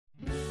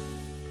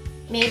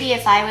maybe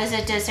if I was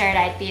a dessert,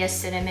 I'd be a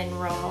cinnamon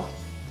roll.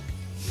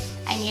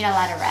 I need a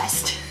lot of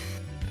rest.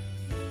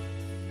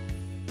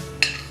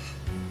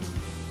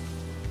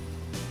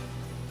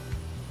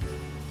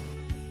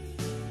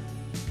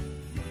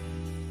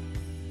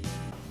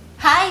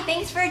 Hi,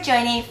 thanks for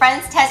joining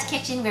Friends Test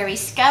Kitchen, where we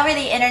scour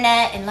the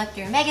internet and look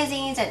through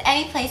magazines and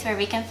any place where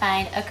we can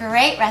find a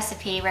great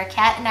recipe where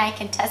Kat and I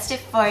can test it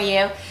for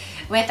you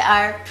with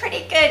our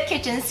pretty good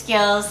kitchen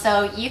skills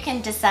so you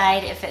can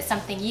decide if it's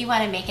something you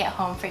want to make at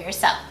home for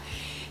yourself.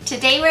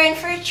 Today we're in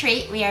for a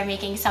treat. We are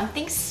making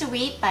something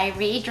sweet by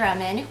Ree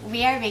Drummond.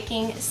 We are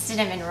making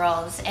cinnamon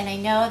rolls, and I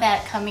know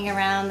that coming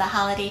around the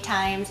holiday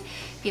times,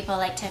 people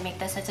like to make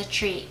this as a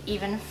treat,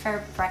 even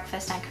for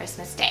breakfast on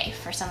Christmas Day,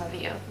 for some of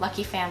you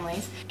lucky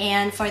families.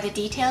 And for the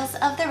details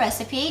of the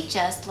recipe,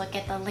 just look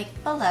at the link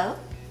below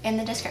in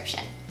the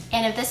description.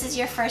 And if this is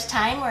your first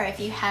time, or if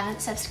you haven't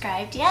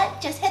subscribed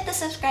yet, just hit the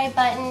subscribe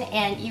button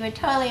and you would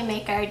totally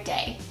make our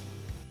day.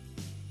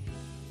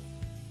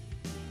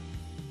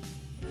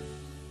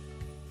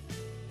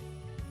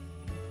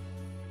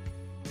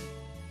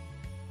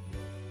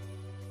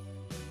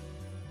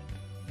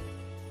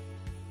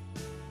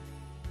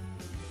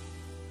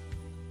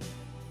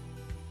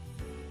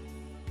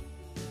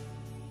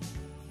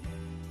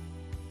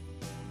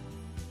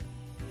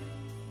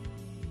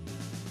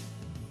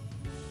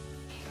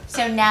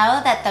 So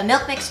now that the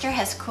milk mixture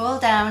has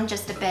cooled down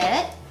just a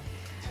bit,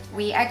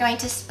 we are going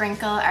to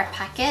sprinkle our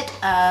packet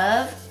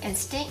of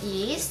instant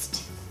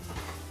yeast.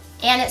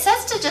 And it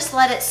says to just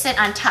let it sit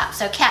on top.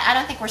 So Kat, I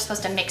don't think we're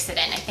supposed to mix it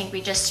in. I think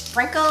we just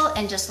sprinkle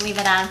and just leave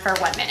it on for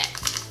 1 minute.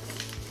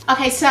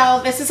 Okay,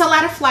 so this is a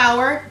lot of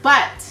flour,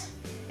 but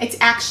it's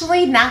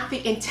actually not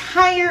the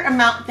entire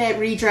amount that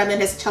Ree Drummond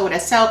has told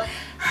us. So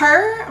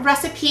her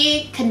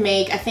recipe can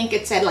make, I think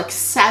it said like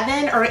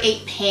 7 or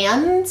 8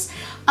 pans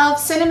of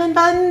cinnamon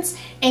buns,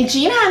 and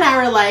Gina and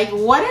I were like,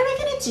 what are we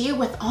gonna do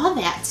with all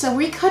that? So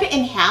we cut it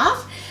in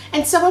half,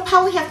 and so we'll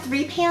probably have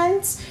 3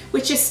 pans,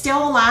 which is still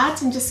a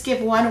lot, and just give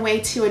one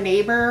away to a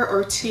neighbor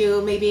or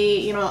to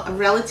maybe, you know, a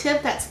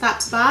relative that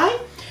stops by.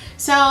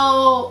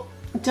 So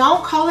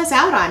don't call us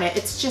out on it.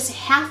 It's just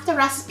half the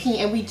recipe,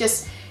 and we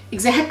just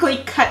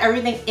exactly cut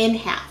everything in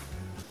half.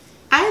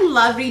 I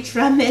love Ree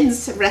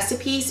Drummond's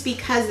recipes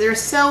because they're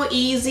so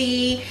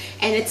easy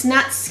and it's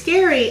not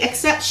scary,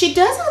 except she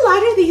does a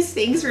lot of these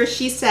things where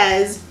she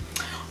says,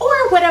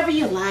 or whatever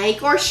you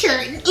like, or sure,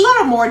 a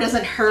little more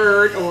doesn't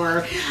hurt,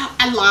 or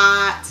a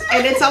lot.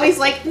 And it's always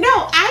like, no,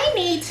 I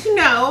need to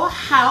know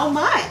how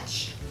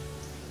much.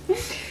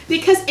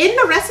 Because in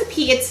the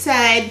recipe it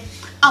said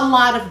a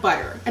lot of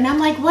butter. And I'm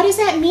like, what does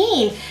that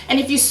mean? And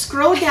if you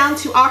scroll down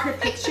to all her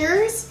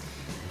pictures,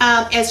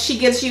 as she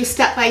gives you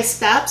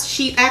step-by-steps,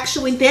 she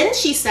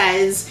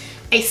says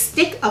a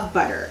stick of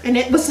butter. And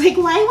it was like,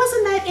 why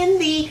wasn't that in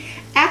the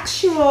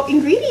actual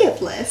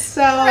ingredient list?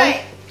 So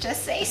right,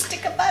 just say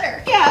stick of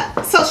butter. Yeah,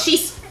 so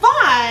she's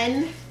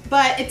fun,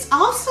 but it's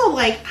also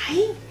like,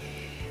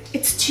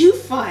 it's too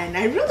fun.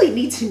 I really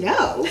need to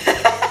know.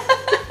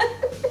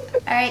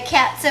 All right,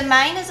 Kat, so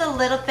mine is a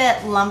little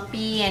bit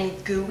lumpy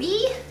and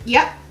gooey.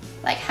 Yep.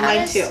 Like how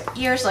does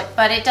yours look?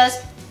 But it does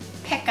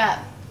pick up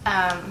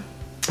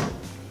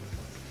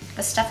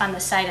the stuff on the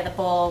side of the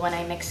bowl when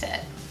I mix it.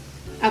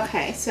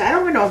 Okay, so I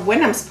don't know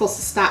when I'm supposed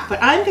to stop, but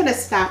I'm gonna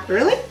stop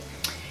early.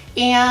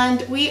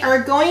 And we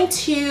are going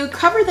to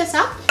cover this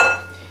up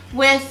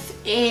with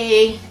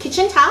a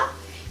kitchen towel,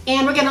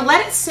 and we're gonna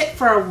let it sit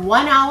for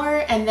 1 hour,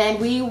 and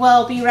then we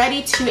will be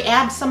ready to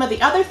add some of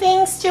the other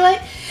things to it,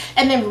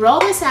 and then roll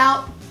this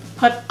out,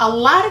 put a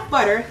lot of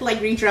butter, like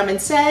Ree Drummond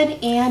said,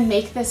 and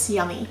make this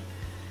yummy.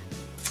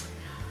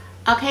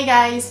 Okay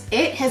guys,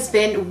 it has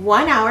been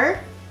 1 hour.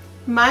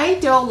 My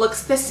dough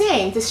looks the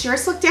same. Does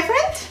yours look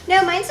different?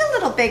 No, mine's a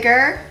little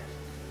bigger.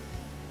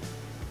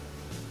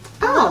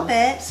 A little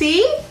bit.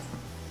 See?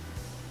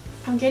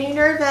 I'm getting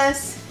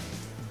nervous.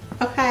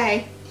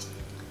 Okay.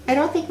 I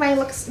don't think mine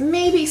looks,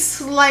 maybe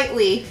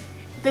slightly.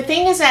 The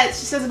thing is that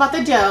she says about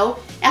the dough,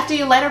 after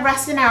you let it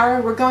rest an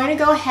hour, we're going to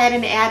go ahead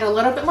and add a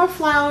little bit more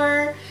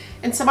flour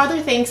and some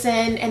other things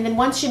in, and then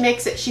once you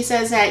mix it, she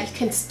says that you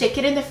can stick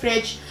it in the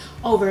fridge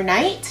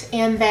overnight,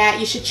 and that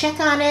you should check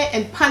on it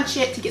and punch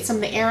it to get some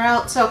of the air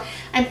out. So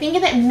I'm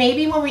thinking that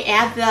maybe when we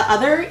add the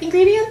other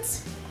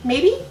ingredients,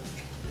 maybe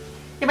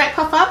it might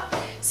puff up.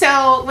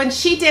 So when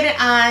she did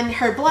it on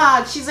her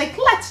blog, she's like,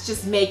 let's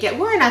just make it.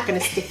 We're not going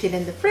to stick it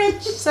in the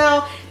fridge.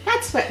 So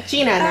that's what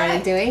Gina and I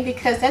are doing,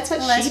 because that's what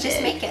she did. Let's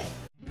just make it.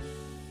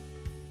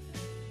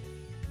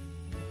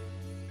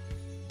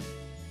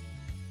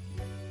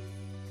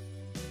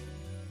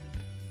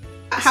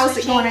 How's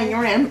it going on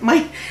your end?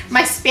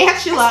 My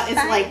spatula is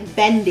like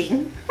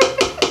bending.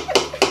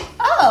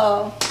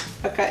 Oh.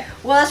 Okay.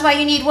 Well, that's why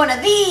you need one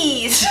of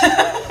these.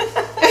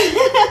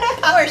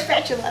 Our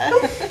spatula.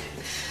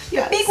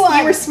 Yes, big one.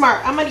 You were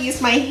smart. I'm going to use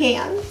my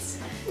hands.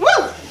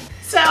 Woo!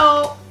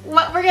 So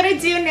what we're going to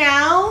do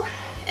now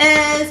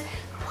is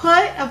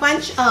put a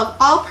bunch of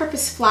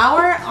all-purpose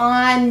flour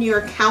on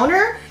your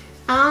counter.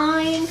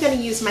 I'm going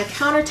to use my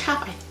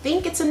countertop. I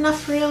think it's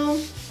enough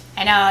room.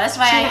 I know, that's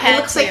why It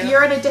looks like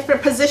you're in a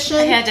different position.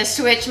 I had to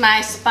switch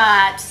my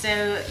spot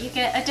so you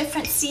get a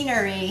different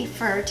scenery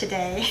for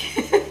today.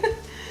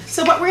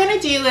 So what we're gonna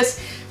do is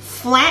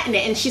flatten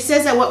it, and she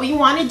says that what we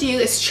want to do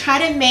is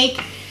try to make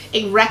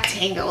a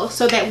rectangle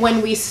so that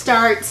when we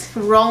start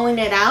rolling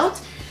it out,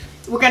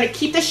 we're gonna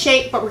keep the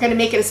shape, but we're gonna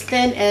make it as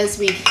thin as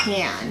we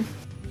can.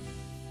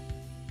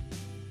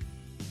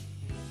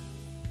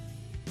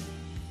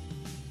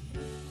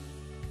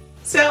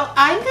 So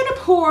I'm gonna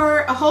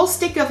pour a whole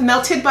stick of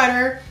melted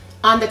butter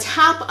on the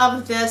top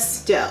of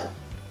this dough.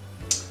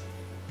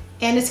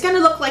 And it's gonna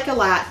look like a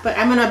lot, but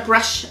I'm gonna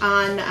brush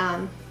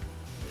on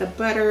the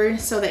butter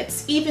so that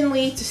it's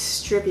evenly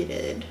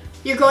distributed.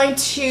 You're going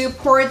to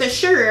pour the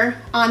sugar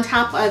on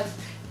top of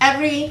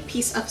every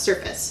piece of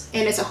surface,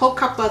 and it's a whole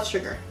cup of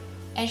sugar.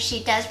 And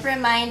she does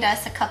remind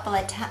us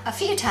a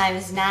few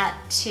times not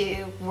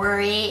to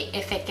worry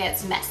if it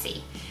gets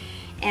messy,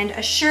 and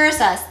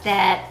assures us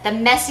that the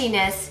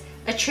messiness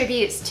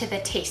attributes to the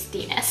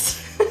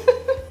tastiness.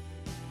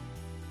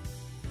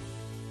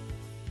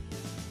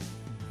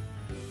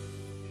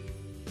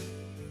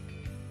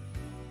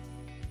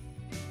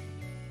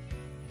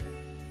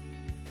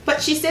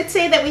 But she did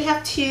say that we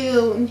have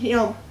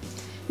to,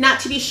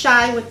 not to be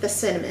shy with the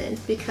cinnamon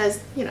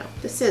because,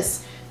 this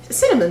is a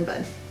cinnamon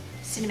bun.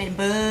 Cinnamon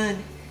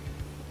bun.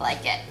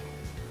 Like it.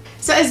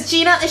 So as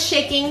Gina is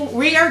shaking,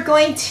 we are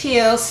going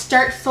to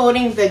start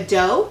folding the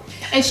dough.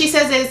 And she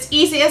says that it's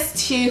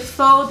easiest to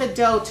fold the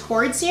dough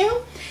towards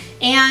you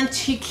and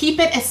to keep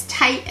it as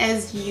tight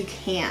as you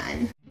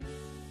can.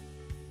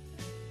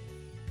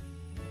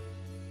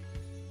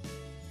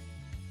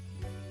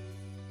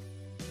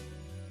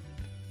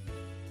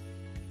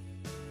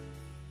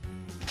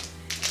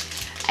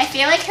 I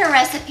feel like her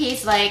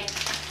recipe's like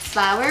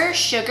flour,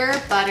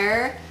 sugar,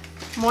 butter,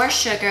 more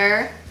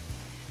sugar,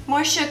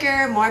 more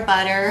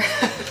butter.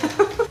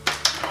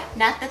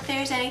 Not that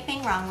there's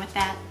anything wrong with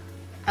that.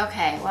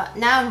 Okay, well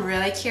now I'm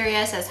really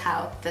curious as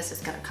how this is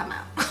gonna come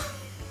out.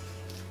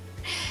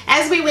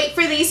 As we wait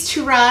for these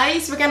to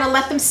rise, we're gonna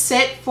let them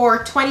sit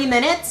for 20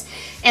 minutes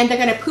and they're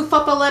gonna poof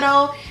up a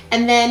little,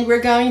 and then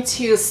we're going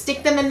to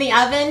stick them in the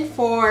oven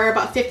for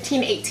about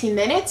 15-18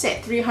 minutes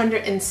at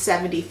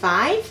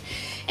 375.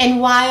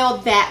 And while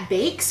that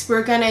bakes,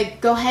 we're gonna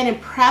go ahead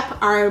and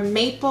prep our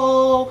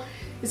maple,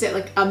 is it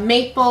like a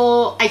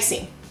maple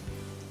icing?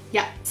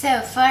 Yeah.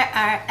 So for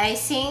our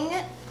icing,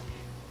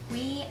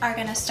 we are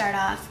gonna start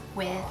off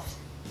with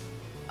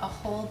a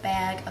whole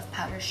bag of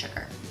powdered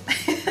sugar.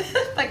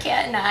 But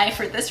Kat and I,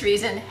 for this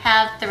reason,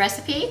 have the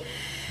recipe.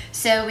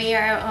 So we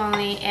are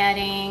only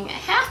adding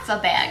half a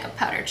bag of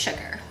powdered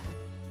sugar.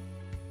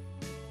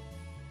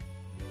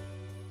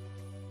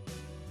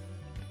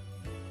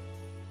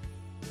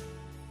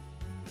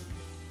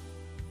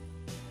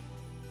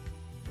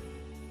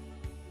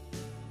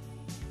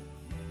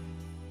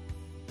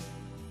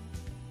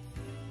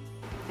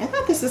 I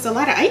thought this is a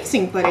lot of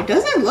icing, but it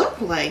doesn't look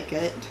like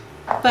it.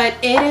 But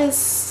it is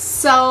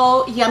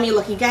so yummy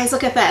looking. Guys,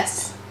 look at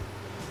this.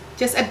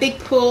 Just a big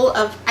pool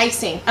of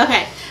icing.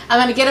 Okay, I'm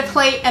gonna get a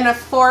plate and a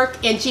fork,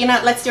 and Gina,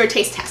 let's do a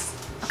taste test.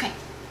 Okay.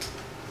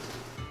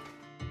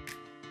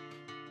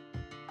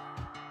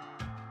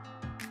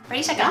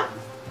 Ready, set, go?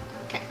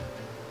 Okay.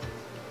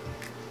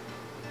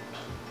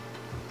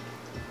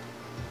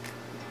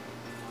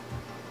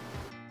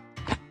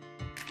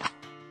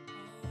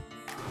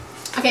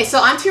 Okay, so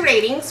on to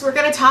ratings. We're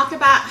gonna talk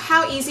about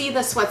how easy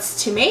this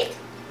was to make.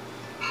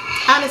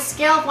 On a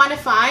scale of 1 to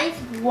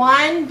 5,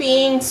 1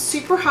 being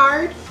super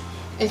hard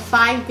and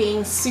 5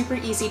 being super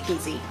easy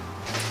peasy.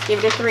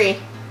 Give it a 3.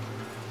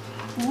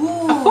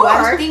 Ooh, a 4.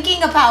 I was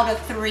thinking about a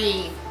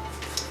 3.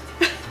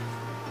 But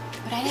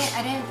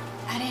I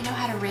didn't know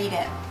how to rate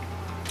it.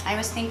 I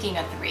was thinking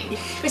a 3.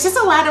 It's just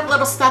a lot of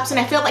little steps, and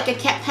I felt like I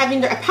kept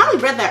having to, I probably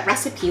read that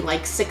recipe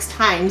like 6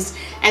 times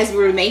as we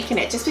were making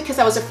it, just because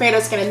I was afraid I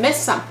was gonna miss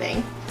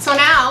something. So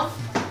now,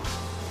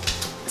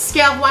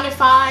 scale of 1 to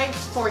 5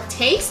 for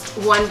taste,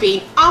 1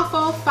 being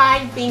awful,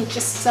 5 being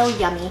just so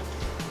yummy.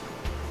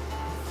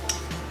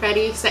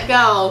 Ready, set,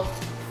 go.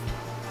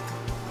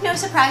 No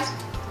surprise.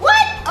 What?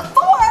 A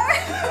 4?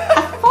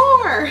 A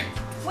 4.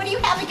 What do you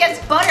have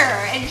against butter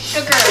and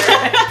sugar?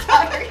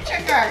 Powdered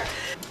sugar.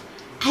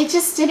 I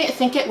just didn't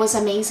think it was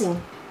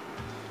amazing.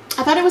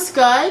 I thought it was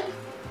good.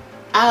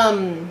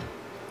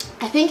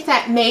 I think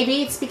that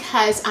maybe it's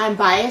because I'm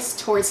biased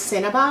towards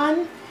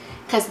Cinnabon,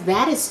 because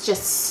that is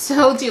just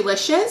so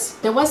delicious.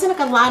 There wasn't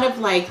like a lot of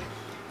like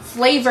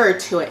flavor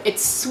to it.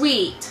 It's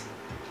sweet,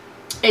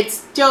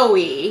 it's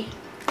doughy,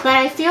 but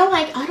I feel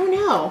like, I don't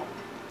know.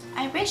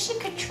 I wish you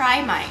could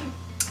try mine.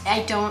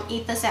 I don't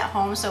eat this at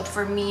home, so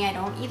for me, I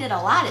don't eat it a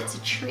lot. It's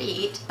a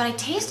treat. But I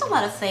taste a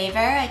lot of flavor.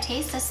 I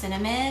taste the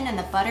cinnamon and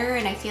the butter,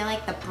 and I feel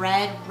like the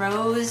bread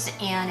rose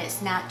and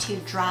it's not too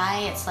dry.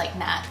 It's like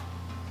not,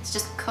 it's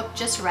just cooked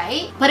just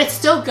right. But it's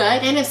still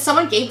good, and if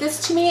someone gave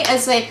this to me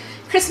as a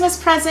Christmas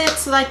present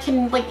so that I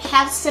can like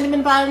have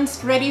cinnamon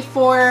buns ready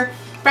for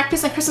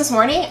breakfast on Christmas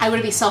morning, I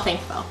would be so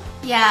thankful.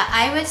 Yeah,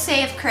 I would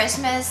say if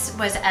Christmas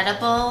was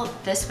edible,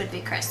 this would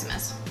be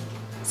Christmas.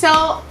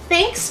 So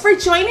thanks for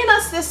joining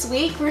us this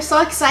week. We're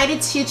so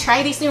excited to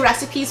try these new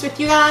recipes with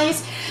you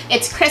guys.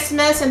 It's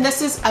Christmas and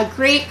this is a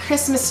great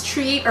Christmas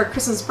treat or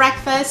Christmas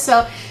breakfast.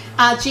 So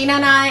Gina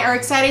and I are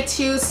excited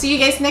to see you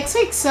guys next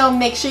week. So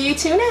make sure you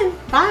tune in.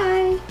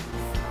 Bye.